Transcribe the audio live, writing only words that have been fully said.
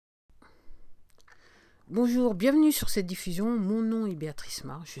Bonjour, bienvenue sur cette diffusion. Mon nom est Béatrice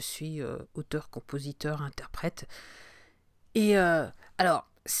Mar, je suis auteur, compositeur, interprète. Et alors,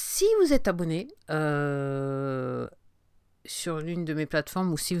 si vous êtes abonné sur l'une de mes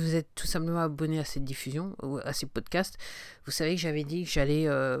plateformes ou si vous êtes tout simplement abonné à cette diffusion, ou à ces podcasts, vous savez que j'avais dit que j'allais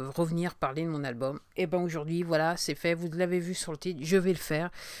revenir parler de mon album. Et ben aujourd'hui, voilà, c'est fait, vous l'avez vu sur le titre, je vais le faire.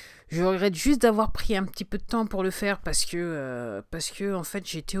 Je regrette juste d'avoir pris un petit peu de temps pour le faire parce que en fait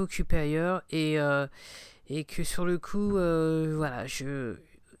j'étais occupé ailleurs et que sur le coup voilà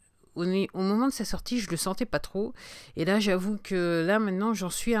au moment de sa sortie je le sentais pas trop et là j'avoue que là maintenant j'en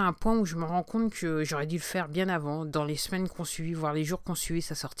suis à un point où je me rends compte que j'aurais dû le faire bien avant, dans les semaines qu'on suivi, voire les jours qu'on suivi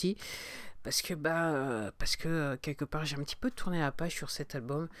sa sortie, parce que quelque part j'ai un petit peu tourné la page sur cet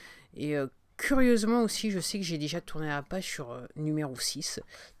album et curieusement aussi, je sais que j'ai déjà tourné la page sur numéro 6,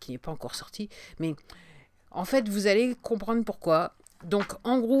 qui n'est pas encore sorti. Mais en fait, vous allez comprendre pourquoi. Donc,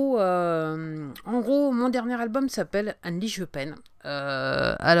 en gros, mon dernier album s'appelle Unleash the Pen.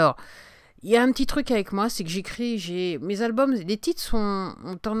 Alors, il y a un petit truc avec moi, c'est que mes albums, les titres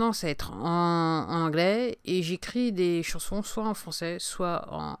ont tendance à être en anglais et j'écris des chansons soit en français,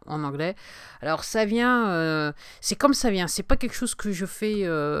 soit en anglais. Alors ça vient, c'est comme ça vient, c'est pas quelque chose que je fais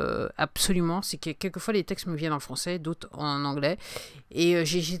absolument, c'est que quelquefois les textes me viennent en français, d'autres en anglais et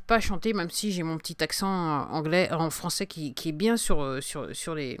j'hésite pas à chanter même si j'ai mon petit accent en français qui est bien sur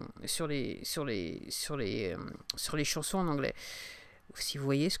les chansons en anglais. Si vous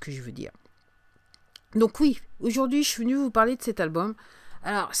voyez ce que je veux dire. Donc oui, aujourd'hui je suis venue vous parler de cet album.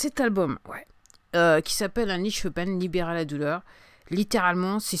 Alors cet album, qui s'appelle Unleash the Pain, libérer la douleur.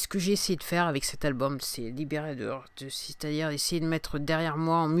 Littéralement, c'est ce que j'ai essayé de faire avec cet album, c'est libérer la douleur, c'est-à-dire essayer de mettre derrière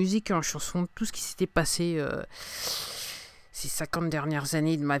moi en musique et en chanson tout ce qui s'était passé ces 50 dernières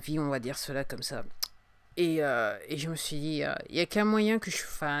années de ma vie, on va dire cela comme ça. Et je me suis dit, il n'y a qu'un moyen que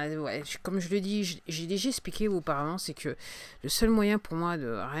comme je le dis, j'ai déjà expliqué auparavant, c'est que le seul moyen pour moi de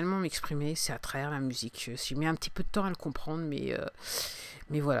réellement m'exprimer, c'est à travers la musique. J'ai mis un petit peu de temps à le comprendre, mais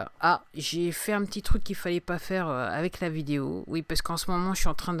voilà. Ah, j'ai fait un petit truc qu'il fallait pas faire avec la vidéo. Oui, parce qu'en ce moment, je suis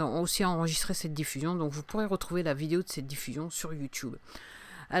en train aussi enregistrer cette diffusion, donc vous pourrez retrouver la vidéo de cette diffusion sur YouTube.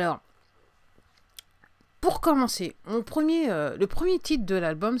 Alors, pour commencer, le premier titre de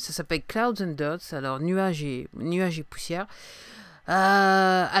l'album, ça s'appelle Clouds and Dirt, alors nuages et poussière.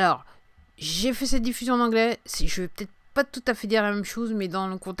 Alors, j'ai fait cette diffusion en anglais, je vais peut-être pas tout à fait dire la même chose, mais dans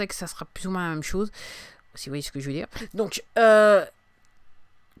le contexte, ça sera plus ou moins la même chose, si vous voyez ce que je veux dire. Donc,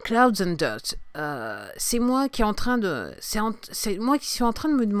 Clouds and Dirt, c'est moi qui suis en train de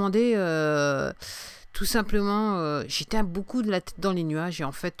me demander... tout simplement, j'étais beaucoup de la tête dans les nuages et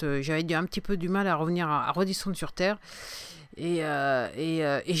en fait, j'avais un petit peu du mal à revenir à redescendre sur Terre. Et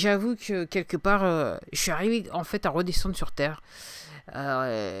j'avoue que quelque part, je suis arrivé en fait à redescendre sur Terre.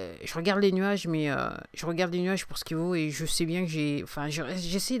 Je regarde les nuages, mais je regarde les nuages pour ce qu'il vaut et je sais bien que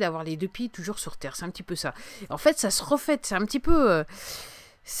j'essaie d'avoir les deux pieds toujours sur Terre. C'est un petit peu ça. En fait, ça se refait. C'est un petit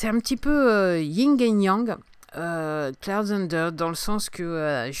peu yin et yang. Clouds and Dirt, dans le sens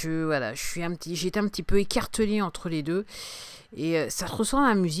que j'étais un petit peu écartelé entre les deux et ça se ressent dans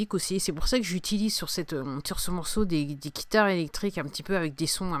la musique aussi. C'est pour ça que j'utilise sur ce morceau des guitares électriques un petit peu avec des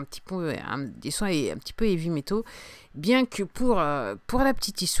sons un petit peu heavy metal, bien que pour la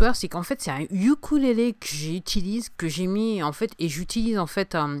petite histoire, c'est qu'en fait c'est un ukulélé que j'ai mis en fait, et j'utilise en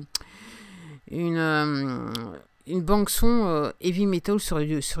fait une banque son heavy metal sur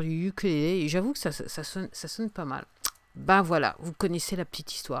du ukulélé et j'avoue que ça sonne pas mal. Ben voilà, vous connaissez la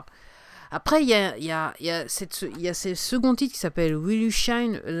petite histoire. Après, il y a ce second titre qui s'appelle Will You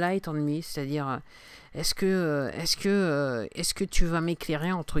Shine a Light on Me, c'est-à-dire est-ce que tu vas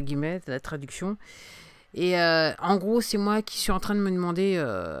m'éclairer, entre guillemets, la traduction. Et en gros, c'est moi qui suis en train de me demander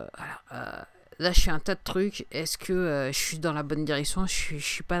là, je fais un tas de trucs. Est-ce que je suis dans la bonne direction? Je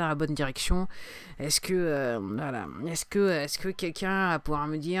suis pas dans la bonne direction. Est-ce que quelqu'un va pouvoir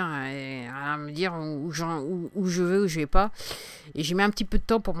me dire où je vais, où je vais pas? Et j'ai mis un petit peu de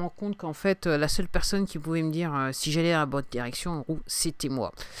temps pour me rendre compte qu'en fait, la seule personne qui pouvait me dire si j'allais dans la bonne direction, en gros, c'était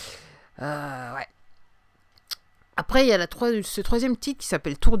moi. Ouais. Après, il y a ce troisième titre qui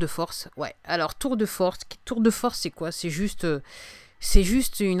s'appelle Tour de Force. Ouais. Alors, Tour de Force, c'est quoi? C'est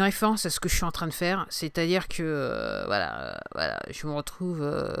juste une référence à ce que je suis en train de faire. C'est-à-dire que, je me retrouve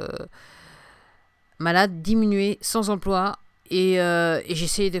malade, diminué, sans emploi. Et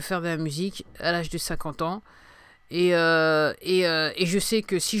j'essaye de faire de la musique à l'âge de 50 ans. Et je sais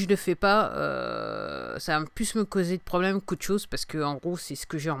que si je le fais pas, ça va plus me causer de problèmes qu'autre chose, parce que en gros c'est ce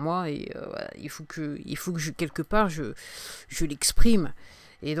que j'ai en moi et voilà, il faut que quelque part je l'exprime.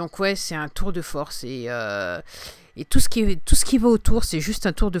 Et donc ouais, c'est un tour de force et tout ce qui va autour, c'est juste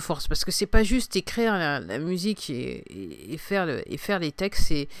un tour de force parce que c'est pas juste écrire la musique et faire les textes,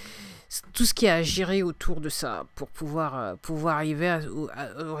 c'est tout ce qui a à gérer autour de ça pour pouvoir arriver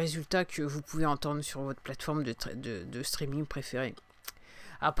au résultat que vous pouvez entendre sur votre plateforme de streaming préférée.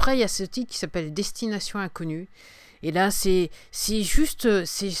 Après, il y a ce titre qui s'appelle Destination Inconnue. Et là, c'est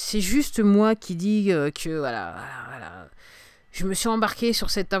juste moi qui dis que voilà, je me suis embarqué sur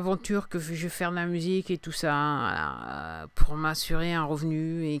cette aventure que je vais faire de la musique et tout ça pour m'assurer un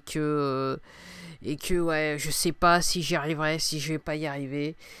revenu et que ouais, je sais pas si j'y arriverai, si je vais pas y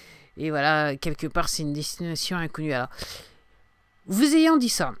arriver. Et voilà, quelque part, c'est une destination inconnue. Alors, vous ayant dit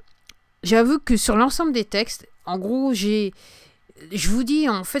ça, j'avoue que sur l'ensemble des textes, en gros, je vous dis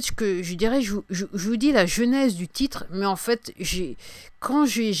en fait ce que je dirais, je vous dis la genèse du titre, mais en fait quand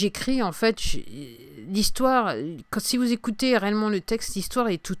j'écris en fait l'histoire, si vous écoutez réellement le texte, l'histoire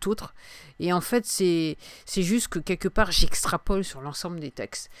est tout autre. Et en fait c'est juste que quelque part j'extrapole sur l'ensemble des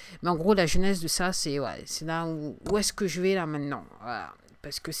textes. Mais en gros la genèse de ça c'est là où est-ce que je vais là maintenant. Voilà.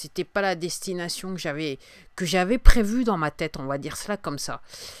 Parce que c'était pas la destination que j'avais prévue dans ma tête, on va dire cela comme ça.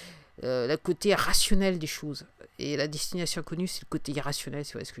 Le côté rationnel des choses. Et la destination connue, c'est le côté irrationnel,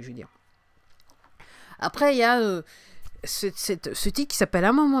 si vous voyez ce que je veux dire. Après, il y a ce titre qui s'appelle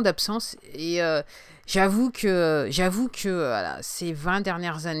Un moment d'absence. Et j'avoue que voilà, ces 20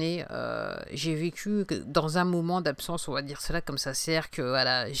 dernières années, j'ai vécu dans un moment d'absence, on va dire cela comme ça. C'est-à-dire que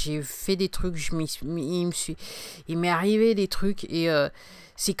voilà, j'ai fait des trucs, il m'est arrivé des trucs et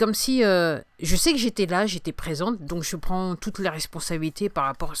c'est comme si je sais que j'étais là, j'étais présente, donc je prends toutes les responsabilités par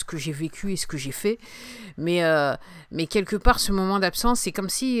rapport à ce que j'ai vécu et ce que j'ai fait. Mais quelque part, ce moment d'absence, c'est comme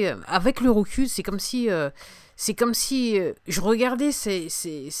si, avec le recul, c'est comme si je regardais c'est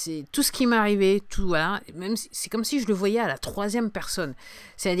tout ce qui m'arrivait, tout voilà, même c'est comme si je le voyais à la troisième personne.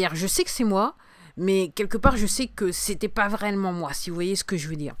 C'est-à-dire, je sais que c'est moi, mais quelque part, je sais que c'était pas vraiment moi, si vous voyez ce que je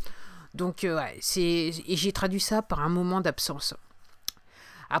veux dire. Donc ouais, et j'ai traduit ça par un moment d'absence.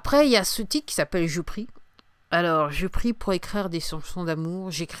 Après, il y a ce titre qui s'appelle Je prie. Alors, je prie pour écrire des chansons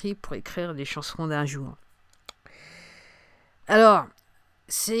d'amour, j'écris pour écrire des chansons d'un jour. Alors,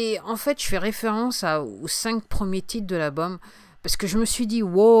 en fait, je fais référence aux 5 premiers titres de l'album, parce que je me suis dit,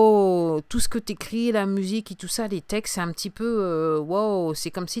 wow, tout ce que t'écris, la musique et tout ça, les textes, c'est un petit peu, wow,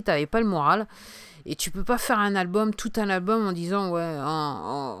 c'est comme si t'avais pas le moral. Et tu peux pas faire tout un album en disant, ouais,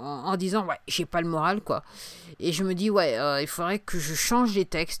 en disant, ouais, j'ai pas le moral, quoi. Et je me dis, ouais, il faudrait que je change les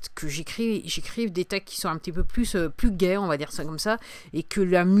textes, que j'écrive des textes qui sont un petit peu plus gays, on va dire ça comme ça, et que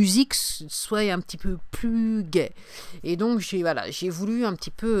la musique soit un petit peu plus gay. Et donc, j'ai voulu un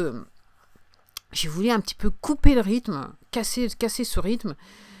petit peu couper le rythme, casser ce rythme.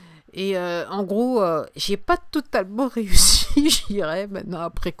 Et en gros, j'ai pas totalement réussi, je dirais, maintenant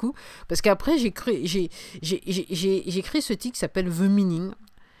après coup. Parce qu'après, j'ai écrit ce titre qui s'appelle The Meaning.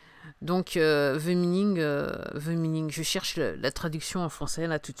 Donc, The Meaning, je cherche la traduction en français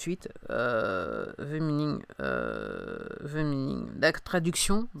là tout de suite. The Meaning. La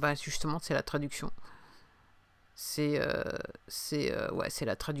traduction, bah, justement, c'est la traduction. C'est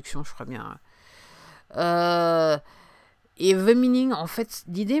la traduction, je crois bien. Et The Meaning, en fait,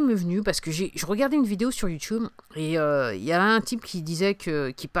 l'idée m'est venue parce que je regardais une vidéo sur YouTube et il y avait un type qui disait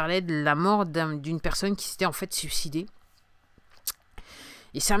qui parlait de la mort d'une personne qui s'était en fait suicidée.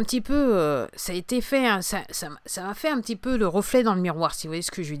 Et c'est un petit peu, ça a été fait, hein, ça m'a fait un petit peu le reflet dans le miroir, si vous voyez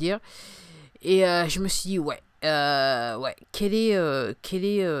ce que je veux dire. Et je me suis dit, ouais, quel est le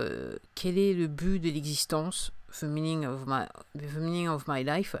but de l'existence, the meaning of my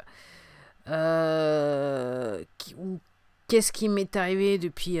life, qu'est-ce qui m'est arrivé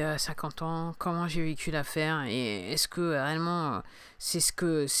depuis 50 ans, comment j'ai vécu l'affaire, et est-ce que réellement c'est ce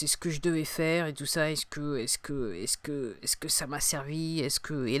que je devais faire et tout ça, est-ce que ça m'a servi, et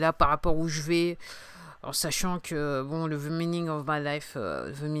là par rapport où je vais, en sachant que bon, le the meaning of my life,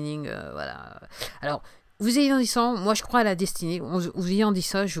 the meaning, voilà. Alors, vous ayant dit ça, moi je crois à la destinée. Vous ayant dit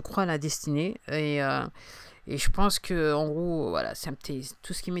ça, je crois à la destinée. Et je pense que, en gros, voilà,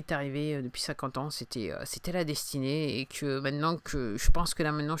 tout ce qui m'est arrivé depuis 50 ans, c'était la destinée. Et que maintenant je pense que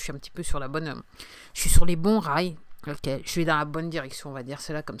là, maintenant, je suis un petit peu sur je suis sur les bons rails. Ok, je vais dans la bonne direction, on va dire,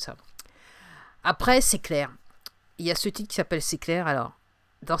 c'est là comme ça. Après, c'est clair. Il y a ce titre qui s'appelle C'est clair. Alors,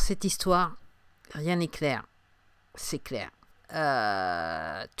 dans cette histoire, rien n'est clair. C'est clair.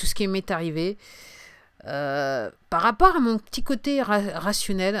 Tout ce qui m'est arrivé, par rapport à mon petit côté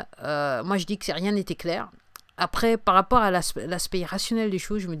rationnel, moi je dis que rien n'était clair. Après, par rapport à l'aspect rationnel des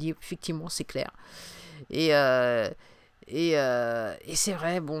choses, je me dis effectivement c'est clair. Et Et c'est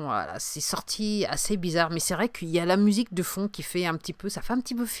vrai, bon, voilà, c'est sorti assez bizarre, mais c'est vrai qu'il y a la musique de fond qui fait un petit peu, ça fait un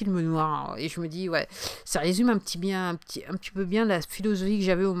petit peu film noir, hein, et je me dis, ouais, ça résume un petit peu bien la philosophie que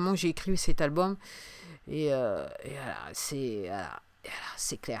j'avais au moment où j'ai écrit cet album, et voilà, c'est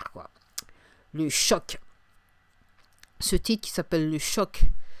clair, quoi. Le choc, ce titre qui s'appelle Le Choc.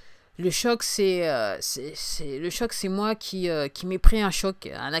 Le choc, le choc, c'est moi qui m'ai pris un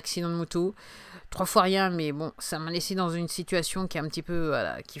choc, un accident de moto. 3 fois rien, mais bon, ça m'a laissé dans une situation qui est un petit peu,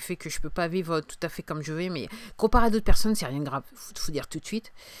 voilà, qui fait que je peux pas vivre tout à fait comme je veux, mais comparé à d'autres personnes, c'est rien de grave, faut dire tout de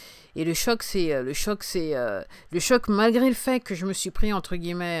suite. Et le choc malgré le fait que je me suis pris entre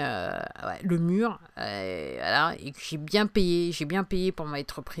guillemets ouais, le mur, voilà, et que j'ai bien payé pour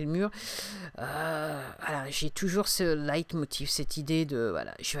m'être pris le mur. Voilà, j'ai toujours ce leitmotiv, cette idée de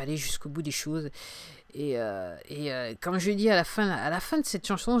voilà, je vais aller jusqu'au bout des choses. Comme je dis à la fin de cette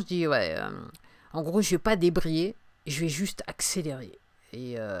chanson, je dis ouais, en gros, je vais pas débrayer, je vais juste accélérer.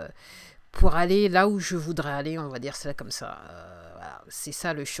 Pour aller là où je voudrais aller, on va dire ça comme ça. Voilà, c'est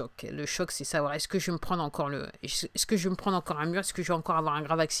ça le choc. Le choc, c'est savoir est-ce que je vais me prendre est-ce que je vais me prendre encore un mur, est-ce que je vais encore avoir un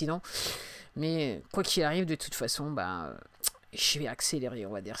grave accident. Mais quoi qu'il arrive, de toute façon, je vais accélérer,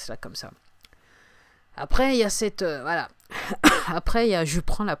 on va dire ça comme ça. Après, il y a cette voilà. Après, il y a je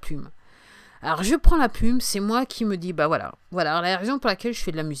prends la plume. Alors, je prends la plume, c'est moi qui me dis, voilà. La raison pour laquelle je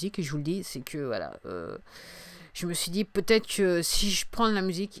fais de la musique, et je vous le dis, c'est que, voilà, je me suis dit, peut-être que si je fais de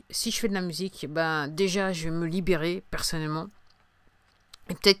la musique, déjà, je vais me libérer, personnellement.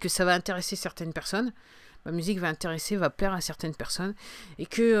 Et peut-être que ça va intéresser certaines personnes. Ma musique va plaire à certaines personnes. Et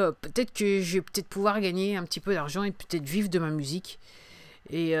que peut-être que je vais pouvoir gagner un petit peu d'argent et peut-être vivre de ma musique.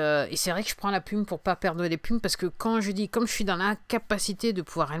 Et c'est vrai que je prends la plume pour pas perdre les plumes parce que comme je suis dans l'incapacité de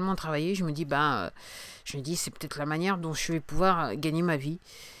pouvoir réellement travailler, je me dis c'est peut-être la manière dont je vais pouvoir gagner ma vie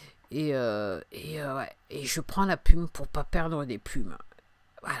ouais, et je prends la plume pour pas perdre des plumes.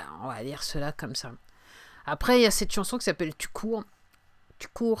 Voilà, on va dire cela comme ça. Après il y a cette chanson qui s'appelle tu cours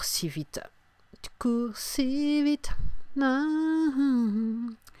si vite, tu cours si vite.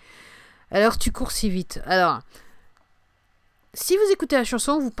 Alors tu cours si vite. Alors si vous écoutez la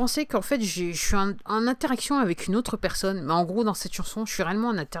chanson, vous pensez qu'en fait je suis en interaction avec une autre personne, mais en gros dans cette chanson, je suis réellement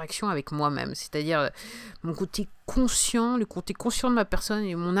en interaction avec moi-même, c'est-à-dire mon côté conscient, le côté conscient de ma personne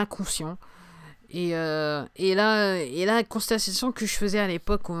et mon inconscient. Et la constatation que je faisais à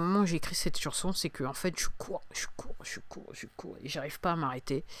l'époque au moment où j'ai écrit cette chanson, c'est que en fait je cours, et j'arrive pas à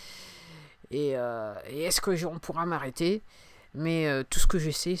m'arrêter. Et est-ce que on pourra m'arrêter? Mais tout ce que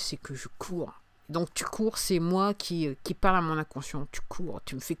je sais, c'est que je cours. Donc tu cours, c'est moi qui parle à mon inconscient. Tu cours,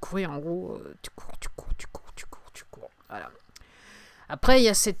 tu me fais courir en gros. Tu cours. Voilà. Après, il y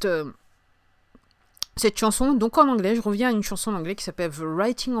a cette chanson, donc en anglais, je reviens à une chanson en anglais qui s'appelle The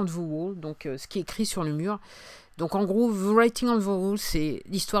Writing on the Wall, donc ce qui est écrit sur le mur. Donc en gros, The Writing on the Wall, c'est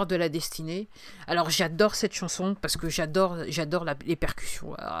l'histoire de la destinée. Alors j'adore cette chanson parce que j'adore les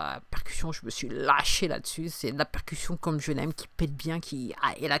percussions. Alors, la percussion, je me suis lâché là-dessus. C'est de la percussion comme je l'aime, qui pète bien,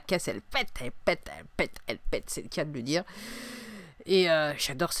 et la caisse, elle pète. C'est le cas de le dire. Et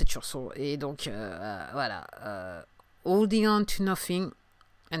j'adore cette chanson. Et donc voilà, Holding on to nothing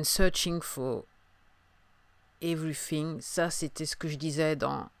and searching for everything. Ça, c'était ce que je disais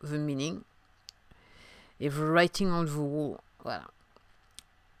dans The Meaning. Et The Writing on the Wall, voilà.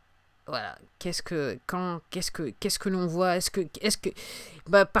 Qu'est-ce que l'on voit? Est-ce que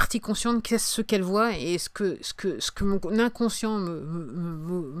partie consciente, qu'est-ce qu'elle voit? Et ce que mon inconscient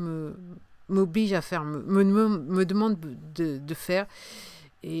m'oblige à faire, me demande de faire.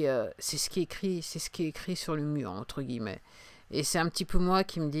 Et c'est ce qui est écrit sur le mur, entre guillemets. Et c'est un petit peu moi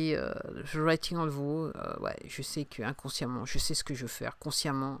qui me dit The Writing on the Wall. Ouais, je sais que inconsciemment, je sais ce que je veux faire.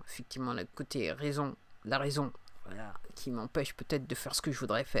 Consciemment, effectivement, le côté la raison, voilà, qui m'empêche peut-être de faire ce que je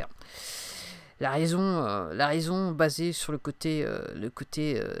voudrais faire. La raison basée sur le côté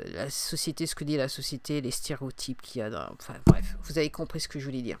la société, ce que dit la société, les stéréotypes qu'il y a dans... Enfin bref, vous avez compris ce que je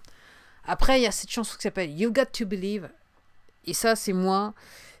voulais dire. Après, il y a cette chanson qui s'appelle You Got to Believe. Et ça, c'est moi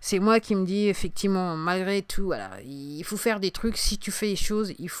qui me dis, effectivement, malgré tout, voilà, il faut faire des trucs. Si tu fais les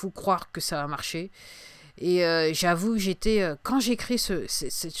choses, il faut croire que ça va marcher. Et j'avoue, quand j'ai écrit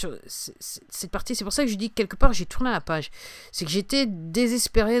cette partie, c'est pour ça que je dis que quelque part j'ai tourné la page. C'est que j'étais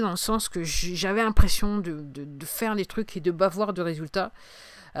désespéré dans le sens que j'avais l'impression de faire les trucs et de pas voir de résultats.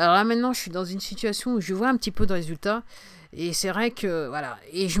 Alors là maintenant, je suis dans une situation où je vois un petit peu de résultats. Et c'est vrai que, voilà,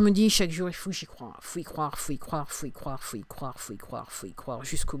 et je me dis chaque jour, il faut que j'y croie. Faut y croire,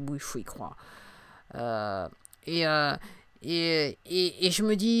 jusqu'au bout, il faut y croire. Et je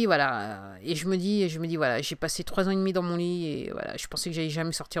me dis, voilà, voilà, j'ai passé 3 ans et demi dans mon lit, et voilà, je pensais que j'allais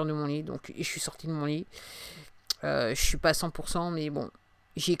jamais sortir de mon lit, donc, et je suis sorti de mon lit. Je suis pas à 100%, mais bon,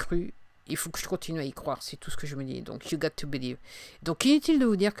 j'y ai cru. Il faut que je continue à y croire, c'est tout ce que je me dis. Donc, you got to believe. Donc, inutile de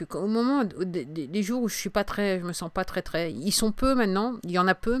vous dire que au moment des jours où je me sens pas très, ils sont peu maintenant, il y en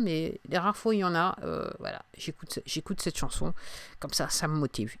a peu, mais les rares fois où il y en a, voilà, j'écoute cette chanson, comme ça me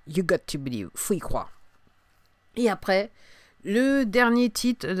motive. You got to believe, faut y croire. Et après, le dernier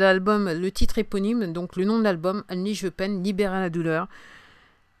titre de l'album, le titre éponyme, donc le nom de l'album, Unleash the Pain, Libérer la douleur.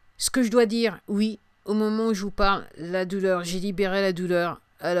 Ce que je dois dire, oui, au moment où je vous parle, la douleur, j'ai libéré la douleur.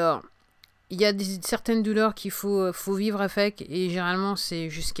 Alors, il y a certaines douleurs qu'il faut vivre avec, et généralement c'est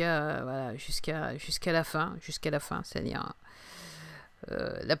jusqu'à la fin, c'est-à-dire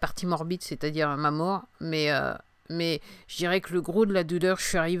la partie morbide, c'est-à-dire ma mort, mais je dirais que le gros de la douleur, je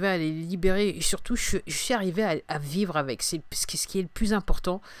suis arrivé à les libérer, et surtout je suis arrivé à vivre avec, c'est ce qui est le plus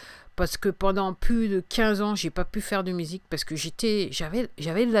important, parce que pendant plus de 15 ans, j'ai pas pu faire de musique, parce que j'avais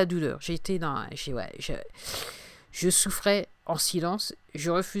de la douleur, je souffrais en silence,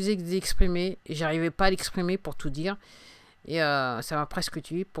 je refusais d'exprimer, j'arrivais pas à l'exprimer pour tout dire, et ça m'a presque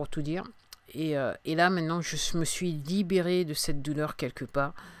tué pour tout dire, et là maintenant je me suis libéré de cette douleur quelque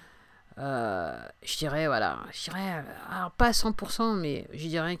part, je dirais alors pas à 100%, mais je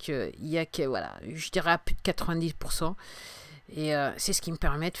dirais je dirais à plus de 90%, et c'est ce qui me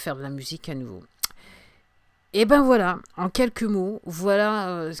permet de faire de la musique à nouveau. Et ben voilà, en quelques mots,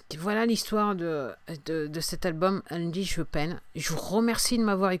 voilà l'histoire de cet album Unleash the Pain. Je vous remercie de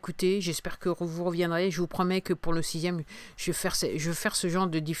m'avoir écouté, j'espère que vous reviendrez. Je vous promets que pour le 6e, je vais faire ce genre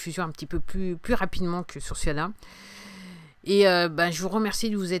de diffusion un petit peu plus rapidement que sur celui-là. Et je vous remercie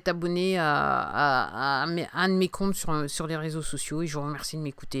de vous être abonné à un de mes comptes sur les réseaux sociaux, et je vous remercie de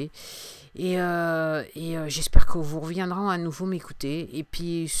m'écouter. Et j'espère que vous reviendrez à nouveau m'écouter. Et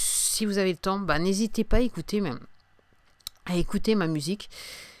puis, si vous avez le temps, n'hésitez pas à écouter ma musique.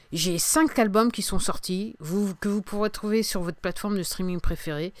 J'ai 5 albums qui sont sortis, que vous pourrez trouver sur votre plateforme de streaming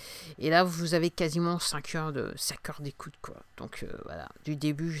préférée. Et là, vous avez quasiment 5 heures d'écoute, quoi. Donc, voilà, du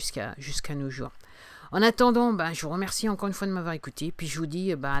début jusqu'à nos jours. En attendant, je vous remercie encore une fois de m'avoir écouté. Puis je vous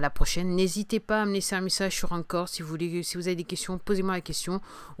dis à la prochaine. N'hésitez pas à me laisser un message sur Anchor si vous avez des questions, posez-moi la question.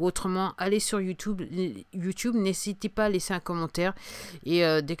 Ou autrement, allez sur YouTube. N'hésitez pas à laisser un commentaire. Et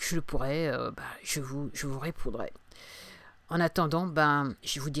dès que je le pourrai, je vous répondrai. En attendant,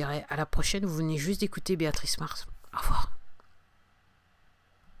 je vous dirai à la prochaine. Vous venez juste d'écouter Béatrice Mars. Au revoir.